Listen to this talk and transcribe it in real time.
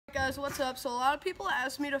guys, what's up? So a lot of people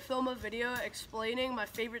asked me to film a video explaining my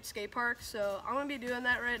favorite skate park, so I'm going to be doing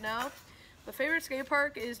that right now. My favorite skate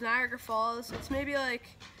park is Niagara Falls. It's maybe like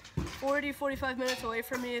 40-45 minutes away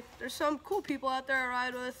from me. There's some cool people out there I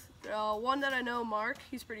ride with. One that I know, Mark,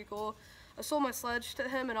 he's pretty cool. I sold my sledge to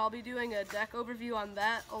him and I'll be doing a deck overview on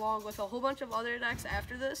that along with a whole bunch of other decks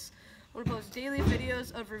after this. I'm going to post daily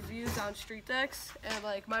videos of reviews on street decks and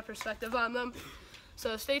like my perspective on them.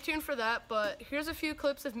 So stay tuned for that, but here's a few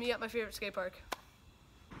clips of me at my favorite skate park.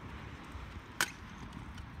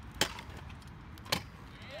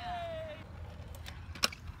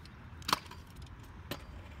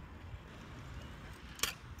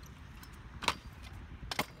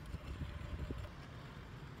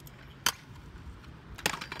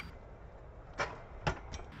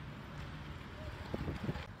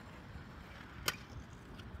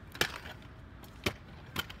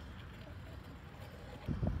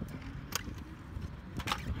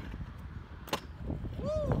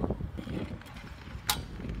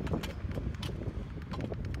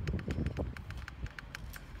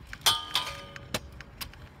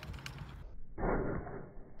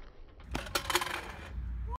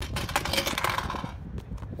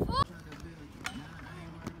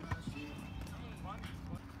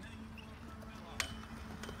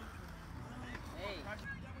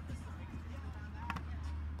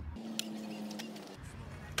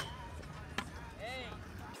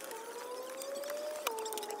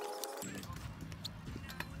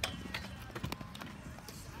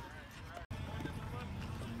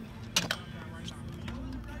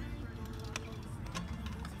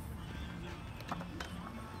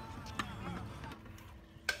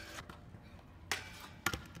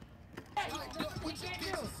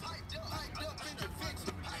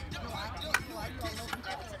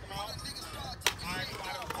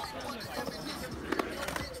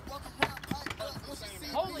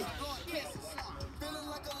 Holy shit! Feeling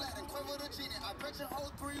like Aladdin, Quiver the genie. I bet your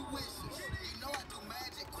whole 3 wishes. You know I do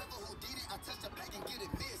magic. Quiver who did it. I touch the bag and get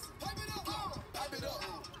it missing. Pipe it up, pipe it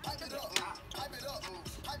up, pipe it up, pipe it up,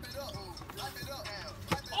 pipe it up, pipe it up,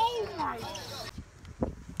 pipe it up. Oh my!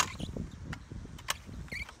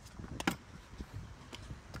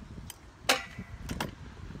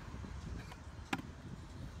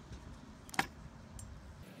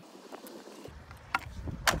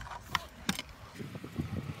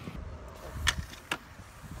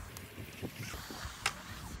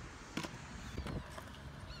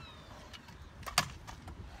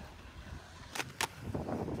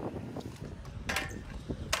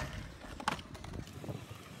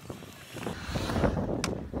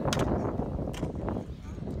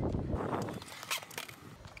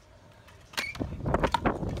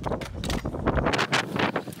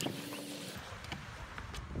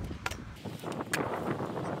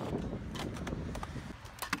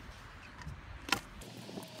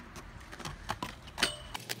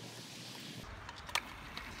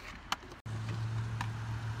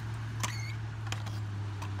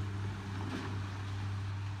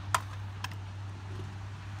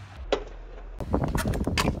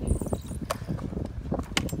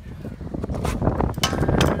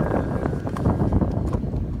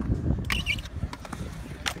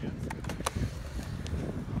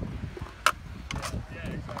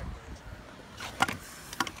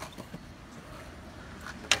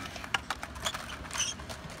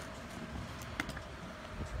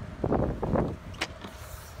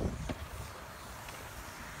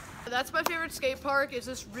 That's my favorite skate park. It's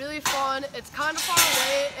just really fun. It's kind of far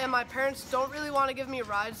away and my parents don't really want to give me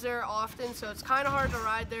rides there often, so it's kind of hard to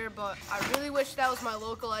ride there, but I really wish that was my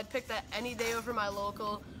local. I'd pick that any day over my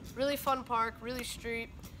local. Really fun park, really street,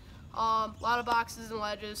 a lot of boxes and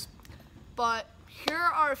ledges. But here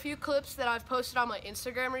are a few clips that I've posted on my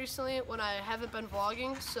Instagram recently when I haven't been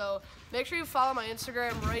vlogging, so make sure you follow my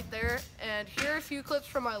Instagram right there. And here are a few clips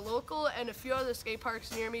from my local and a few other skate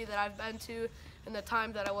parks near me that I've been to in the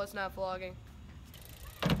time that I was not vlogging.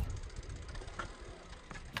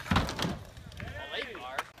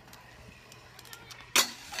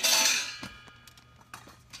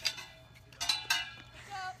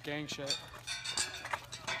 Gang shit.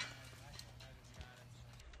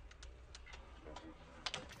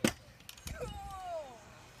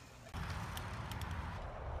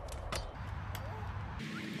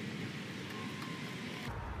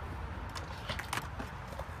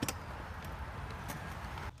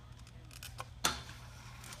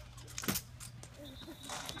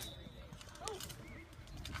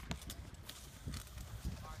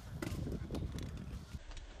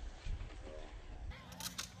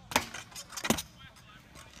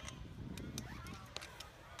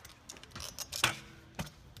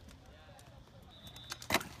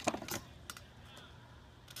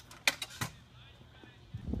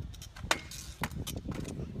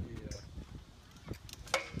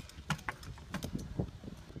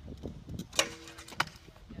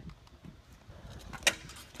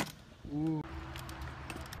 Ooh.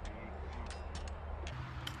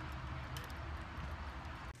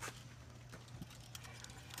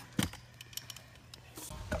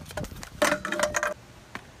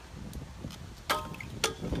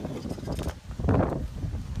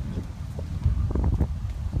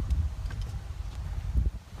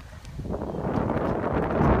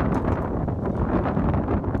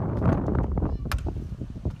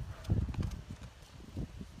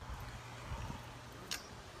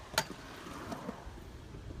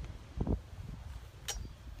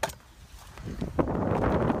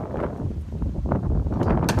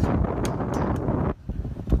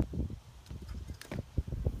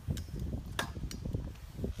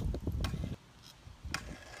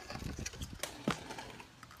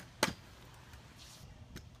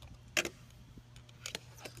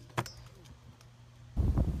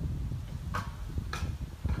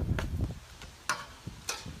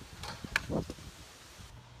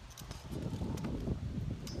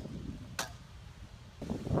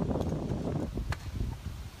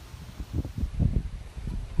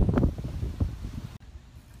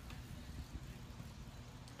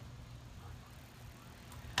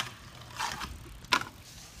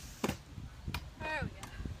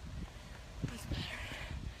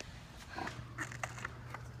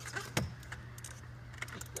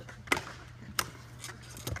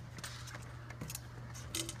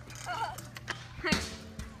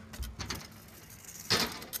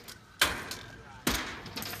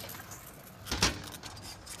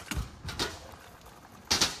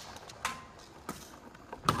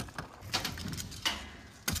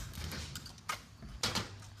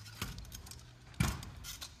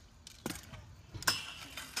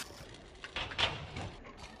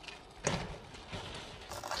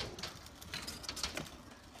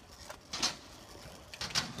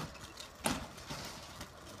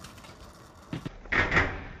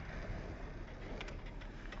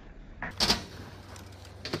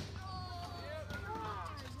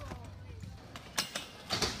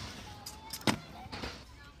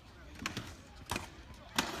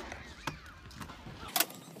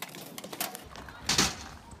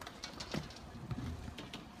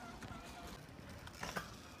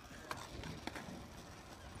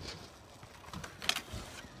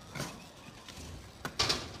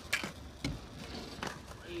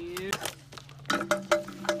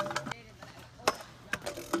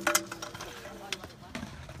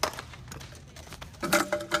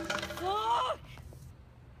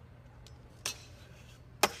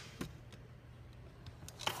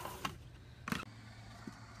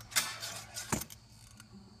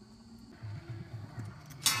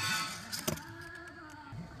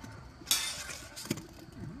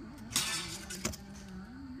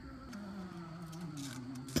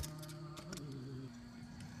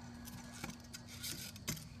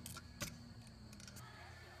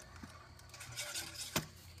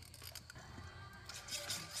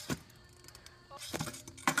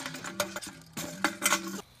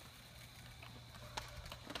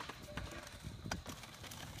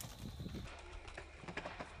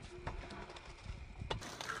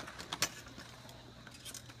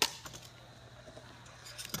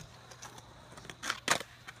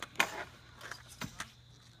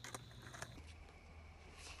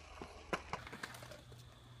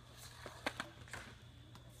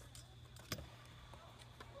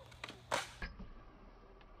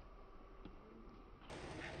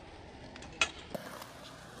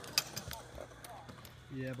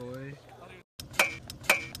 Yeah, boy.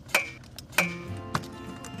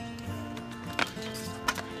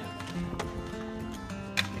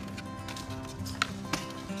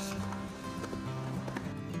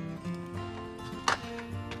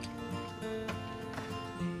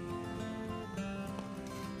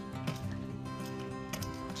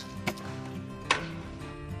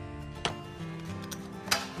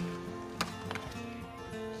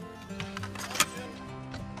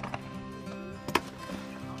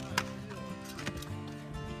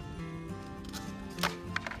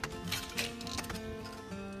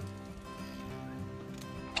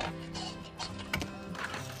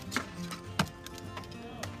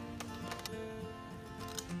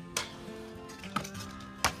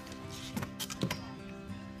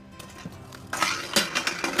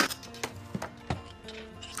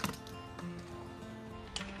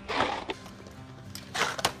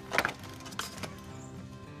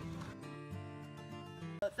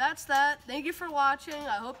 But that's that. Thank you for watching.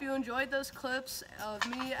 I hope you enjoyed those clips of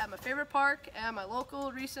me at my favorite park and my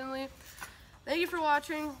local recently. Thank you for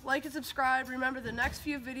watching. Like and subscribe. Remember, the next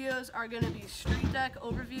few videos are going to be street deck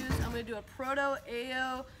overviews. I'm going to do a Proto,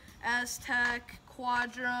 AO, Aztec,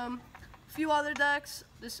 Quadrum, a few other decks.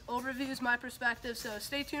 This overview is my perspective, so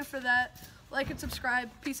stay tuned for that. Like and subscribe.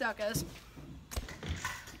 Peace out, guys.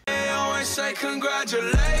 They always say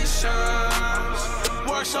congratulations.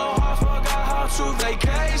 Work so hard, forgot how to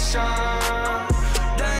vacation.